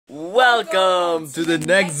Welcome to the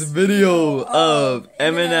next video of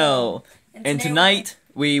MNL. And tonight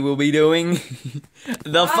we will be doing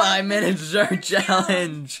the 5-minute shirt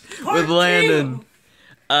challenge with Landon.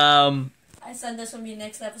 I said this will be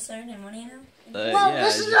next episode, and what do you know? Well, yeah,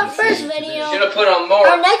 this is our first video. Should have put on more.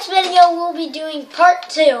 Our next video we'll be doing part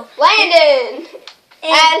 2. Landon!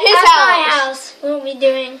 At my house, we'll be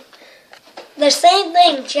doing the same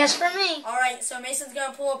thing just for me. Alright, so Mason's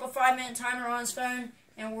gonna pull up a 5-minute timer on his phone,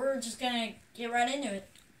 and we're just gonna get right into it.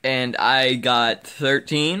 And I got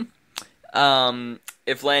 13.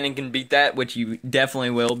 If Landon can beat that, which you definitely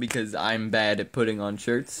will because I'm bad at putting on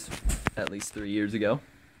shirts, at least 3 years ago.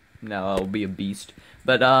 Now I'll be a beast.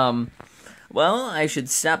 But, well, I should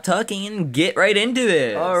stop talking and get right into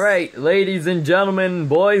this. Alright, ladies and gentlemen,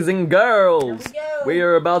 boys and girls, we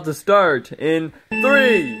are about to start in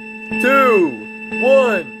 3, 2,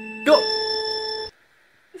 1, go! Oh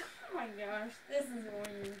my gosh, this is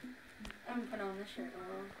weird. I'm gonna put on the shirt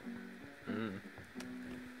now.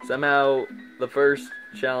 Somehow the first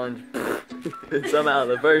challenge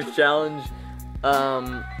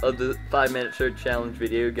of the 5-minute shirt challenge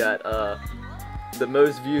video got the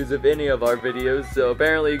most views of any of our videos, so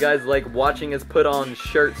apparently you guys like watching us put on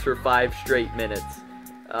shirts for 5 straight minutes.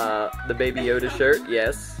 The Baby Yoda shirt,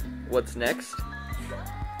 yes. What's next?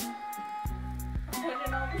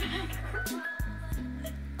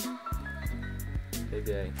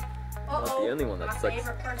 Maybe I'm not the only one that my sucks.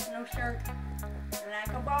 favorite personal shirt.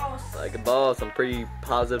 Like a boss. Like a boss. I'm pretty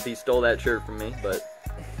positive he stole that shirt from me, but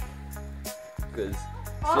because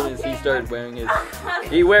as soon as he started wearing his,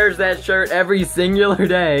 he wears that shirt every singular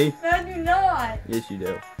day. No, I do not. Yes, you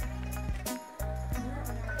do.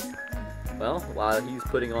 Well, while he's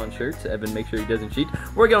putting on shirts, Evan, make sure he doesn't cheat.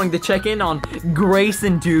 We're going to check in on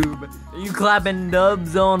Grayson Tube. Are you clapping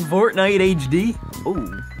dubs on Fortnite HD?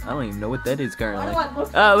 Oh, I don't even know what that is currently.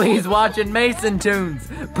 Oh, he's watching Mason Tunes.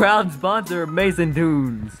 Proud sponsor of Mason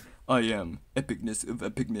Tunes. I am epicness of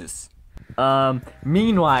epicness.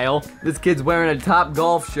 Meanwhile, this kid's wearing a Top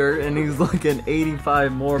Golf shirt and he's looking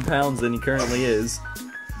 85 more pounds than he currently is.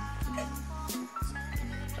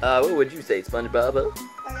 What would you say, SpongeBob?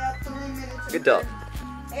 I got 3 minutes. Good talk.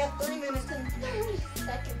 I got 3 minutes and 30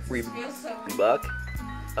 seconds. Reebok,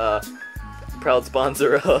 proud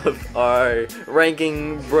sponsor of our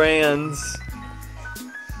ranking brands.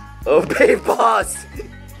 Oh, Babe Boss!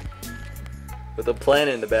 With a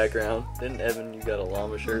planet in the background. Didn't Evan, you got a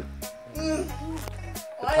llama shirt? The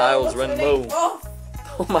tiles run low.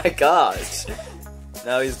 Oh my gosh.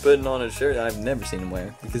 Now he's putting on a shirt I've never seen him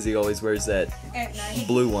wear because he always wears that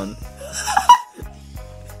blue one.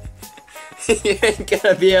 You ain't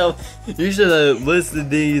gonna be able. You should have listed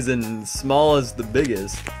these in smallest to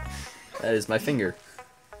biggest. That is my finger.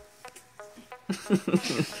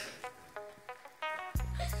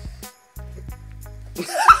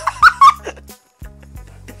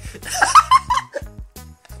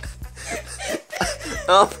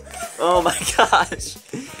 Oh my gosh.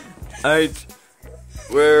 Alright.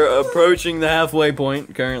 We're approaching the halfway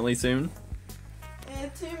point currently soon.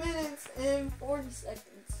 And 2 minutes and 40 seconds.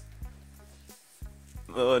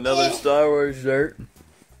 Oh, another Star Wars shirt.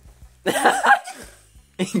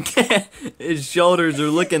 His shoulders are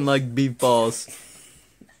looking like beef balls.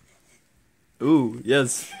 Ooh,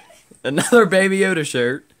 yes. Another Baby Yoda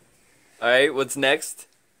shirt. Alright, what's next?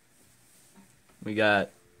 We got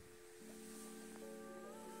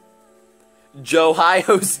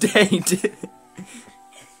Ohio State.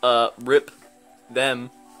 Rip them.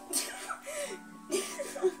 I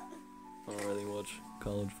don't really watch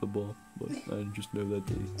college football, but I just know that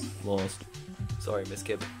they lost. Sorry, Miss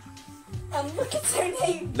Kib. Look at their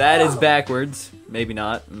name. That is backwards. Maybe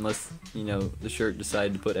not, unless, you know, the shirt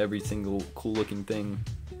decided to put every single cool looking thing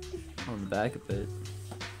on the back of it.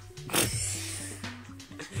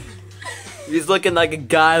 He's looking like a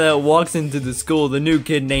guy that walks into the school, the new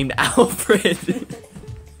kid named Alfred.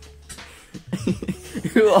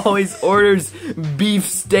 Who always orders beef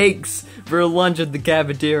steaks for lunch at the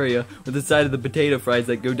cafeteria with the side of the potato fries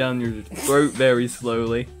that go down your throat very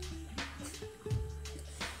slowly.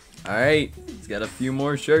 Alright, he's got a few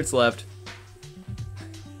more shirts left.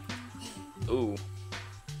 Ooh.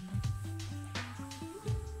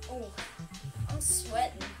 Oh, I'm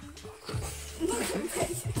sweating.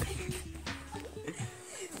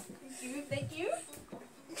 Thank you.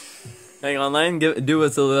 Hang on, Landon, do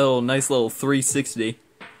us a nice little 360.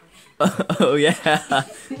 Oh yeah.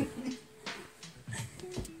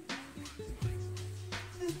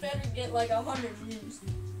 This better get like 100 views.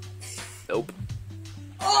 Nope.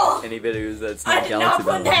 Oh! Any videos that's I not did Galaxy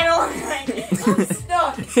not put that on right. I'm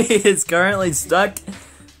stuck. He is currently stuck.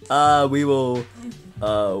 We will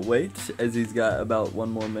Wait, as he's got about 1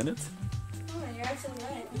 more minute. Oh, you're actually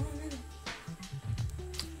right. 1 minute.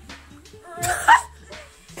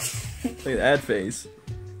 Look at that face.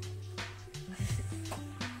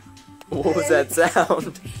 What was that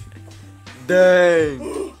sound?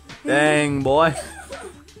 Dang. Dang, boy.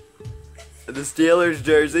 The Steelers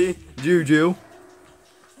jersey, Juju.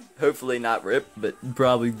 Hopefully not rip, but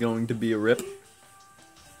probably going to be a rip.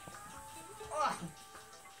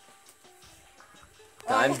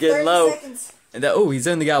 Time's getting low. Seconds. And that, oh, he's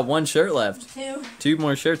only got 1 shirt left. 2. 2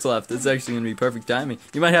 more shirts left. This is actually going to be perfect timing.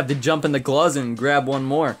 You might have to jump in the closet and grab 1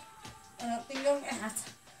 more. I don't think I'm at.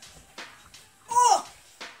 Oh!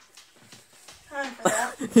 Time for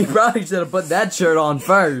that. You probably should have put that shirt on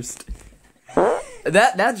first.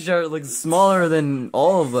 That shirt looks smaller than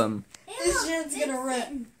all of them. This shirt's gonna rip.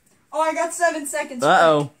 Oh, I got 7 seconds.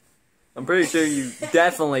 Uh-oh. I'm pretty sure you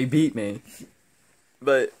definitely beat me.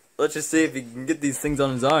 But let's just see if he can get these things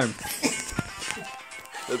on his arm.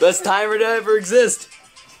 The best timer to ever exist.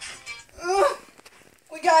 Ugh,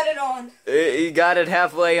 we got it on. He got it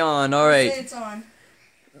halfway on. All right. It's on.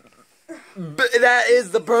 That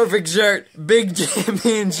is the perfect shirt. Big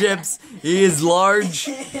championships. He is large,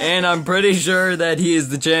 and I'm pretty sure that he is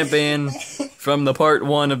the champion from the part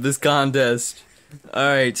 1 of this contest. All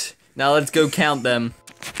right. Now let's go count them.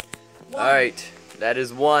 All right. That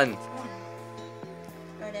is 1.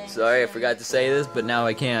 Sorry, I forgot to say this, but now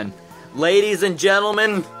I can. Ladies and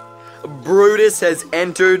gentlemen, Brutus has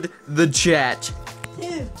entered the chat.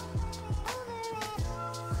 2.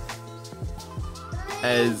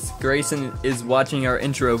 As Grayson is watching our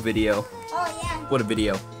intro video. Oh, yeah. What a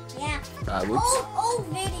video. Yeah. Whoops. Old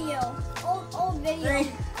video. Old video.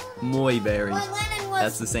 3. Muy very. When Landon was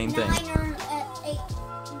That's the same thing. 9 or 8.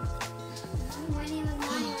 When he was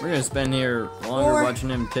 9 We're gonna spend here longer 4. watching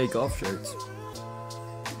him take off shirts.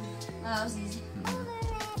 That was easy.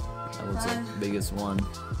 That looks like 5. the biggest one.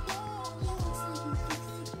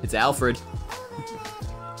 It's Alfred.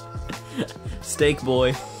 Steak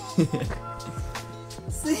boy.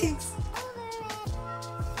 6.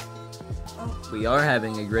 We are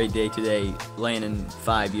having a great day today, Landon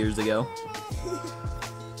 5 years ago.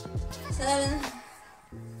 7.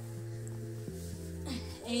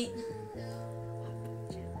 8.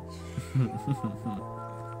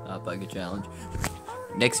 Hot bucket challenge.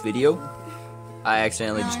 Next video, I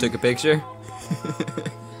accidentally just took a picture.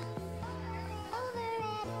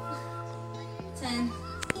 10.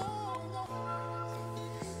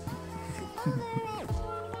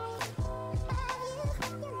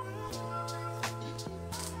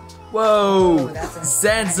 Whoa!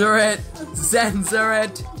 Censor it! Censor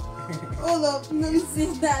it! Hold up, let me see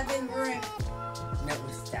if that didn't rip. No, it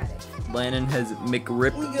was static. Landon has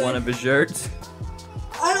McRipped We good. one of his shirts.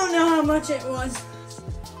 I don't know how much it was.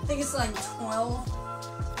 I think it's like 12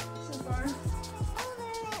 so far.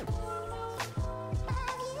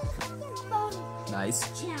 Nice.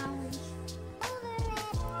 challenge.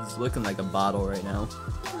 He's looking like a bottle right now.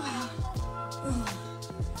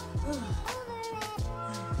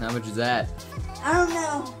 How much is that? I don't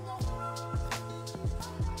know.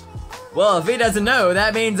 Well, if he doesn't know,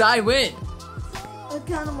 that means I win. Let's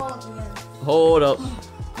count them all again. Hold up.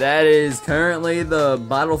 That is currently the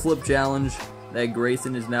bottle flip challenge that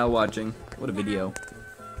Grayson is now watching. What a video.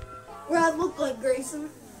 Where I look like Grayson.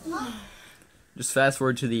 Just fast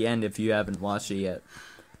forward to the end if you haven't watched it yet.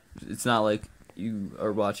 It's not like you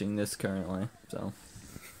are watching this currently, so.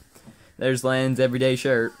 There's Landon's everyday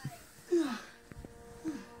shirt.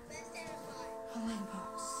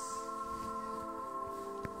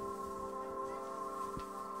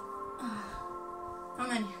 How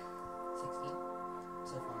many? 16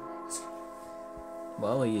 so far.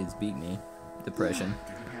 Well, he has beat me. Depression.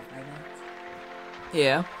 Did you have 5 minutes?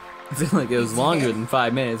 Yeah. I feel like it was longer than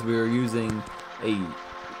 5 minutes. We were using a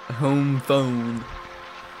home phone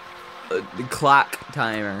clock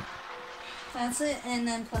timer. That's it, and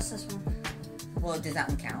then plus this one. Well, does that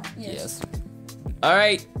one count? Yes.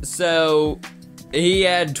 Alright, so he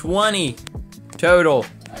had 20 total.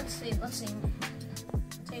 Let's see. 2,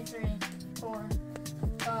 3, 4,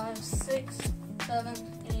 5, 6, 7,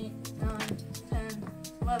 8, 9, 10,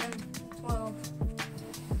 11, 12,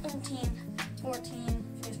 13, 14,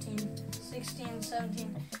 15, 16,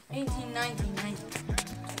 17, 18, 19, 19.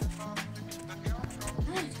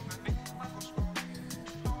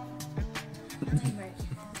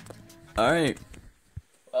 Alright.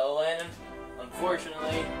 Well, Landon,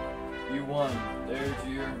 unfortunately, you won. There's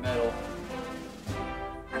your medal.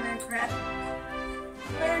 I'm very proud.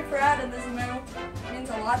 Very proud of this medal. It means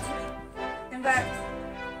a lot to me. In fact,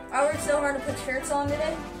 I worked so hard to put shirts on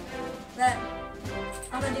today that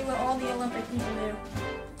I'm gonna do what all the Olympic people do.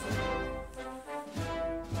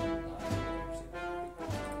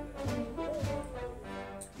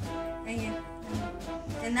 Thank you.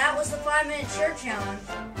 And that was the 5-minute shirt challenge.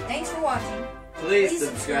 Thanks for watching. Please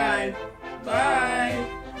subscribe. Bye.